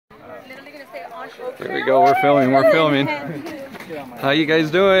Here we go, we're filming. How you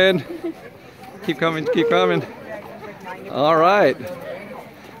guys doing? Keep coming, keep coming. All right.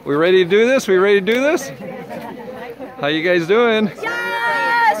 We ready to do this? How you guys doing?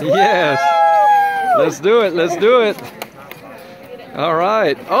 Yes! Yes. Let's do it. All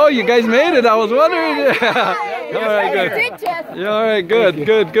right. Oh, you guys made it. I was wondering. All right, good. Yeah, all right,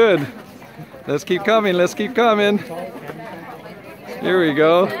 good. Let's keep coming. Here we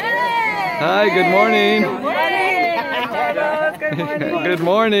go. Hi, good morning. Good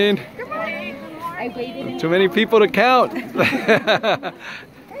morning. Too many people to count.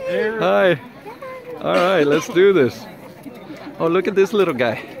 Hi. All right, let's do this. Oh, look at this little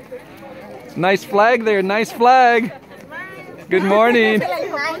guy. Nice flag there, nice flag. Good morning.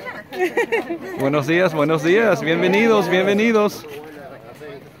 Buenos días. Bienvenidos.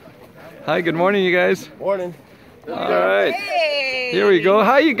 Hi, good morning, you guys. Morning. All right. Here we go.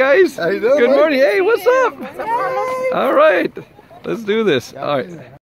 Hi, you guys. How you doing? Good morning. Hey, what's up? All right. Let's do this. All right.